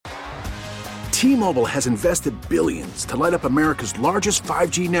T-Mobile has invested billions to light up America's largest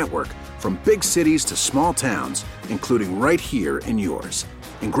 5G network, from big cities to small towns, including right here in yours.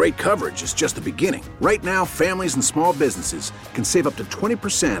 And great coverage is just the beginning. Right now, families and small businesses can save up to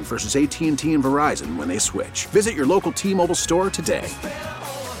 20% versus AT&T and Verizon when they switch. Visit your local T-Mobile store today.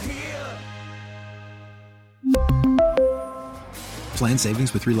 Plan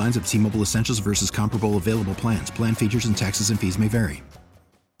savings with 3 lines of T-Mobile Essentials versus comparable available plans. Plan features and taxes and fees may vary.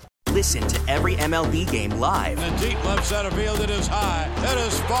 Listen to every MLB game live. In the deep left center field, it is high, it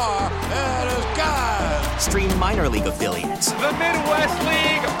is far, it is gone. Stream minor league affiliates. The Midwest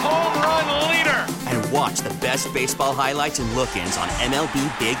League home run leader. And watch the best baseball highlights and look-ins on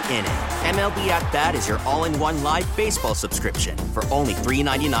MLB Big Inning. MLB At Bat is your all-in-one live baseball subscription for only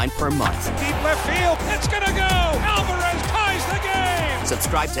 $3.99 per month. Deep left field, it's gonna go. Alvarez ties the game.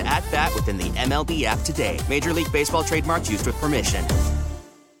 Subscribe to At Bat within the MLB app today. Major League Baseball trademarks used with permission.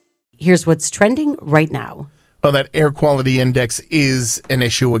 Here's what's trending right now. Well, that air quality index is an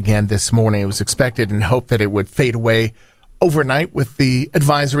issue again this morning. It was expected and hoped that it would fade away overnight with the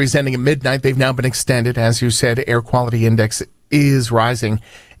advisories ending at midnight. They've now been extended. As you said, air quality index is rising.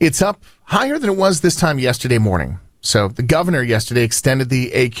 It's up higher than it was this time yesterday morning. So the governor yesterday extended the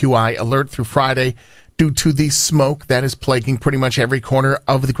AQI alert through Friday due to the smoke that is plaguing pretty much every corner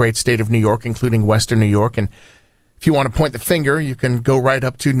of the great state of New York, including western New York. And if you want to point the finger, you can go right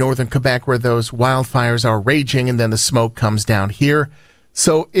up to northern Quebec where those wildfires are raging, and then the smoke comes down here.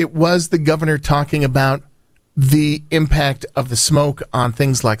 So it was the governor talking about the impact of the smoke on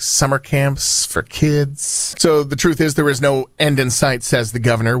things like summer camps for kids. So the truth is there is no end in sight, says the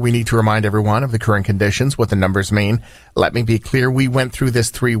governor. We need to remind everyone of the current conditions, what the numbers mean. Let me be clear. We went through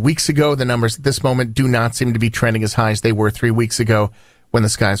this 3 weeks ago. The numbers at this moment do not seem to be trending as high as they were 3 weeks ago, when the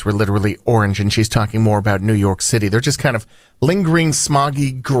skies were literally orange, and she's talking more about New York City. They're just kind of lingering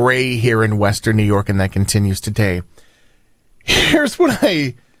smoggy gray here in western New York, and that continues today. Here's what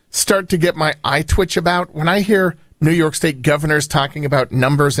I start to get my eye twitch about. When I hear New York State governors talking about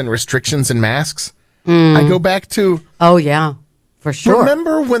numbers and restrictions and masks, I go back to... Oh, yeah, for sure.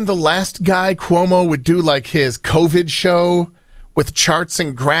 Remember when the last guy, Cuomo, would do like his COVID show with charts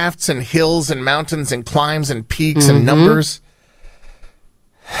and graphs and hills and mountains and climbs and peaks and numbers?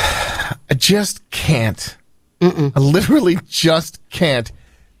 I just can't. I literally just can't.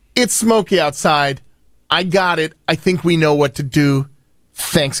 It's smoky outside. I got it. I think we know what to do.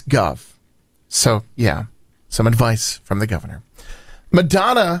 Thanks, Gov. So, yeah, some advice from the governor.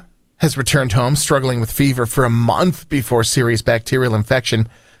 Madonna has returned home struggling with fever for a month before serious bacterial infection.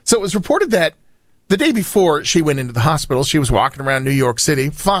 So it was reported that the day before she went into the hospital, she was walking around New York City,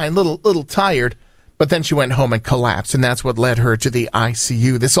 fine, little tired, but then she went home and collapsed, and that's what led her to the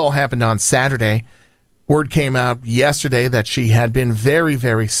ICU. This all happened on Saturday. Word came out yesterday that she had been very,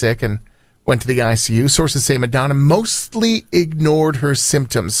 very sick and went to the ICU. Sources say Madonna mostly ignored her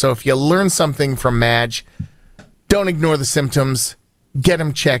symptoms. So if you learn something from Madge, don't ignore the symptoms. Get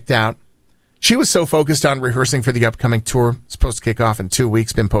them checked out. She was so focused on rehearsing for the upcoming tour, supposed to kick off in 2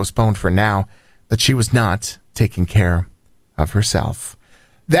 weeks, been postponed for now, that she was not taking care of herself.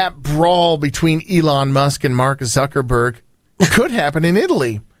 That brawl between Elon Musk and Mark Zuckerberg could happen in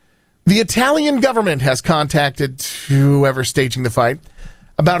Italy. The Italian government has contacted whoever's staging the fight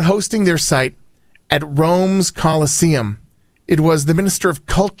about hosting their site at Rome's Colosseum. It was the Minister of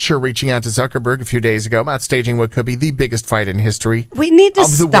Culture reaching out to Zuckerberg a few days ago about staging what could be the biggest fight in history. We need to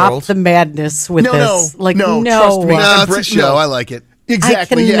stop world. The madness with this. No, trust me. No, it's a show. I like it.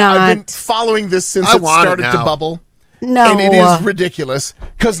 Exactly. Yeah, I've been following this since it started to bubble. No. And it is ridiculous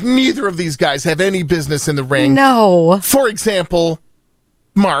because neither of these guys have any business in the ring. No. For example,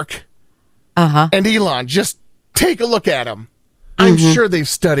 Mark and Elon, just take a look at them. I'm sure they've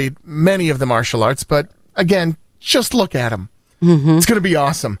studied many of the martial arts, but again, just look at them. It's going to be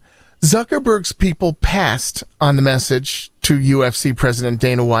awesome. Zuckerberg's people passed on the message to UFC President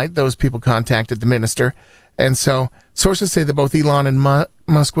Dana White. Those people contacted the minister. And so sources say that both Elon and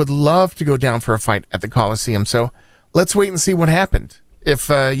Musk would love to go down for a fight at the Coliseum. So let's wait and see what happened. If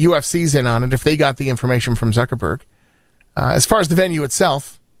UFC's in on it, if they got the information from Zuckerberg. As far as the venue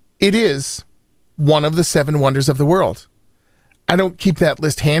itself, it is one of the 7 wonders of the world. I don't keep that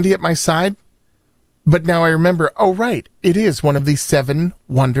list handy at my side, but now I remember, oh, right, it is one of the 7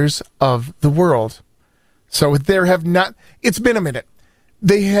 wonders of the world. So it's been a minute.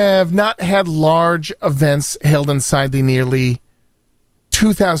 They have not had large events held inside the nearly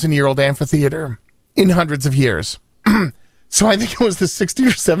 2,000-year-old amphitheater in hundreds of years. So I think it was the 16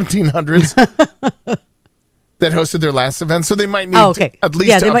 or 1700s that hosted their last event. So they might need to at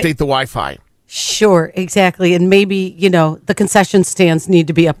least update the Wi-Fi. Sure, exactly. And maybe, the concession stands need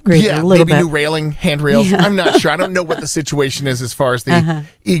to be upgraded a little bit. Maybe new railing, handrails. Yeah. I'm not sure. I don't know what the situation is as far as the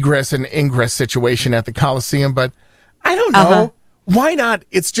egress and ingress situation at the Coliseum, but I don't know. Why not?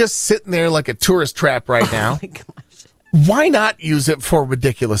 It's just sitting there like a tourist trap right now. Oh my gosh. Why not use it for a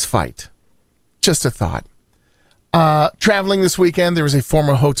ridiculous fight? Just a thought. Traveling this weekend, there was a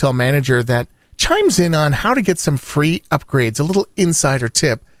former hotel manager that chimes in on how to get some free upgrades, a little insider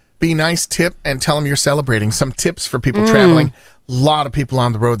tip. Be nice, tip, and tell them you're celebrating. Some tips for people traveling. A lot of people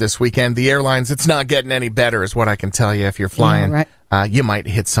on the road this weekend. The airlines, it's not getting any better is what I can tell you. If you're flying, you might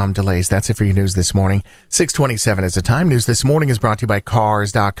hit some delays. That's it for your news this morning. 6:27 is the time. News this morning is brought to you by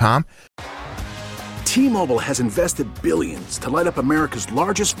Cars.com. T-Mobile has invested billions to light up America's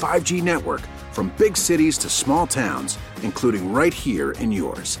largest 5G network, from big cities to small towns, including right here in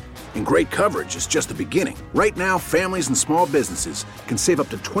yours. And great coverage is just the beginning. Right now, families and small businesses can save up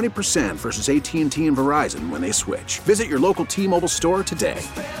to 20% versus AT&T and Verizon when they switch. Visit your local T-Mobile store today.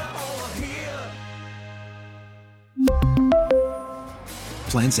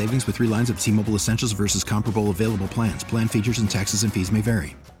 Plan savings with 3 lines of T-Mobile Essentials versus comparable available plans. Plan features and taxes and fees may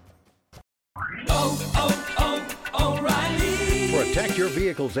vary. Protect your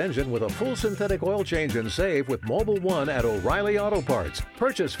vehicle's engine with a full synthetic oil change and save with Mobil 1 at O'Reilly Auto Parts.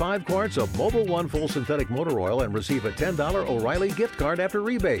 Purchase 5 quarts of Mobil 1 full synthetic motor oil and receive a $10 O'Reilly gift card after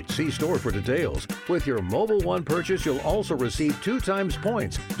rebate. See store for details. With your Mobil 1 purchase, you'll also receive 2 times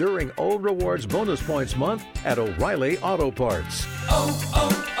points during O Rewards Bonus Points Month at O'Reilly Auto Parts.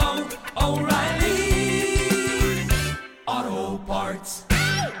 O'Reilly Auto Parts.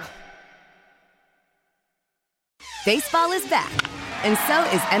 Baseball is back, and so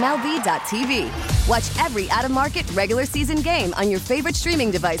is MLB.tv. Watch every out-of-market, regular season game on your favorite streaming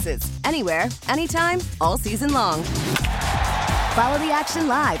devices, anywhere, anytime, all season long. Follow the action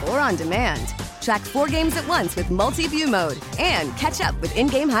live or on demand. Track 4 games at once with multi-view mode, and catch up with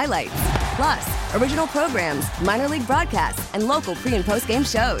in-game highlights. Plus, original programs, minor league broadcasts, and local pre- and post-game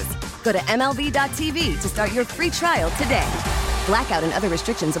shows. Go to MLB.tv to start your free trial today. Blackout and other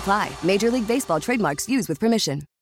restrictions apply. Major League Baseball trademarks used with permission.